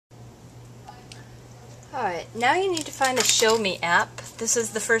Alright, now you need to find the ShowMe app. This is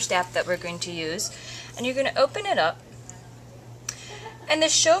the first app that we're going to use. And you're going to open it up. And the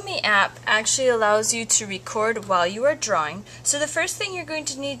ShowMe app actually allows you to record while you are drawing. So the first thing you're going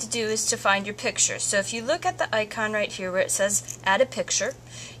to need to do is to find your picture. So if you look at the icon right here where it says add a picture,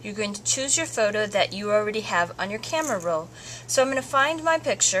 you're going to choose your photo that you already have on your camera roll. So I'm going to find my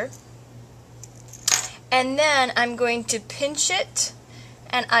picture. And then I'm going to pinch it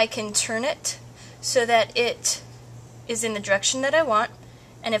and I can turn it so that it is in the direction that I want,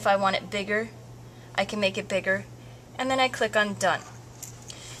 and if I want it bigger, I can make it bigger, and then I click on done.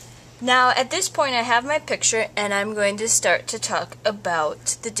 Now at this point I have my picture and I'm going to start to talk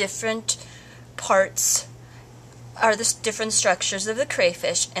about the different parts or the different structures of the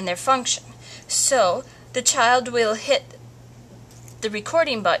crayfish and their function. So the child will hit the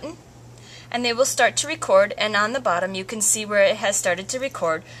recording button and they will start to record, and on the bottom you can see where it has started to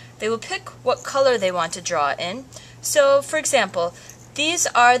record. They will pick what color they want to draw in. So for example, these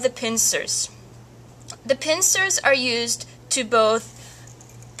are the pincers. The pincers are used to both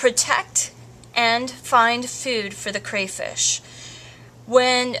protect and find food for the crayfish.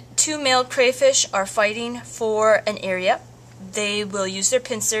 When two male crayfish are fighting for an area, they will use their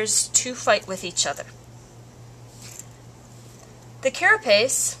pincers to fight with each other. The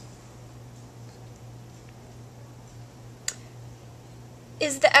carapace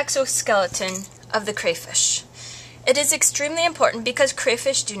is the exoskeleton of the crayfish. It is extremely important because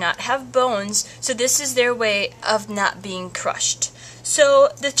crayfish do not have bones, so this is their way of not being crushed. So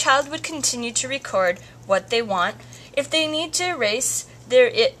the child would continue to record what they want. If they need to erase,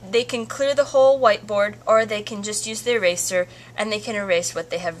 they can clear the whole whiteboard, or they can just use the eraser and they can erase what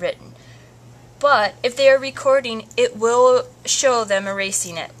they have written. But if they are recording, it will show them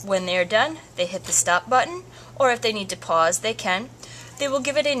erasing it. When they are done, they hit the stop button, or if they need to pause, they can. They will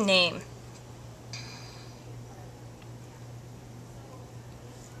give it a name.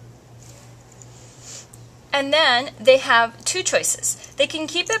 And then they have two choices. They can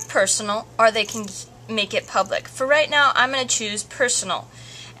keep it personal or they can make it public. For right now, I'm going to choose personal.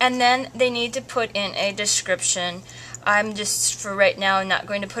 And then they need to put in a description. I'm just, for right now, not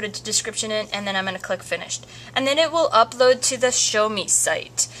going to put a description in, and then I'm going to click finished. And then it will upload to the ShowMe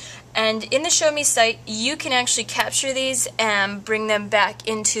site. And in the ShowMe site, you can actually capture these and bring them back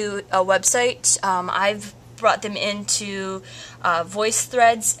into a website. I've brought them into voice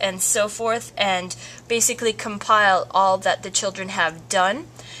threads and so forth, and basically compile all that the children have done.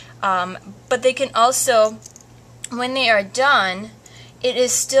 But they can also, when they are done, it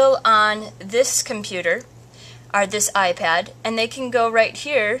is still on this computer or this iPad, and they can go right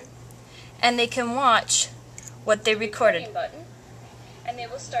here and they can watch what they recorded. And they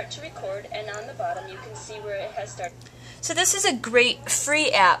will start to record, and on the bottom you can see where it has started. So this is a great free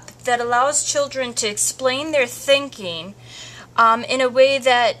app that allows children to explain their thinking in a way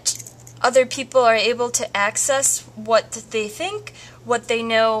that other people are able to access what they think, what they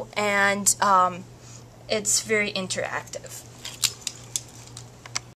know, and it's very interactive.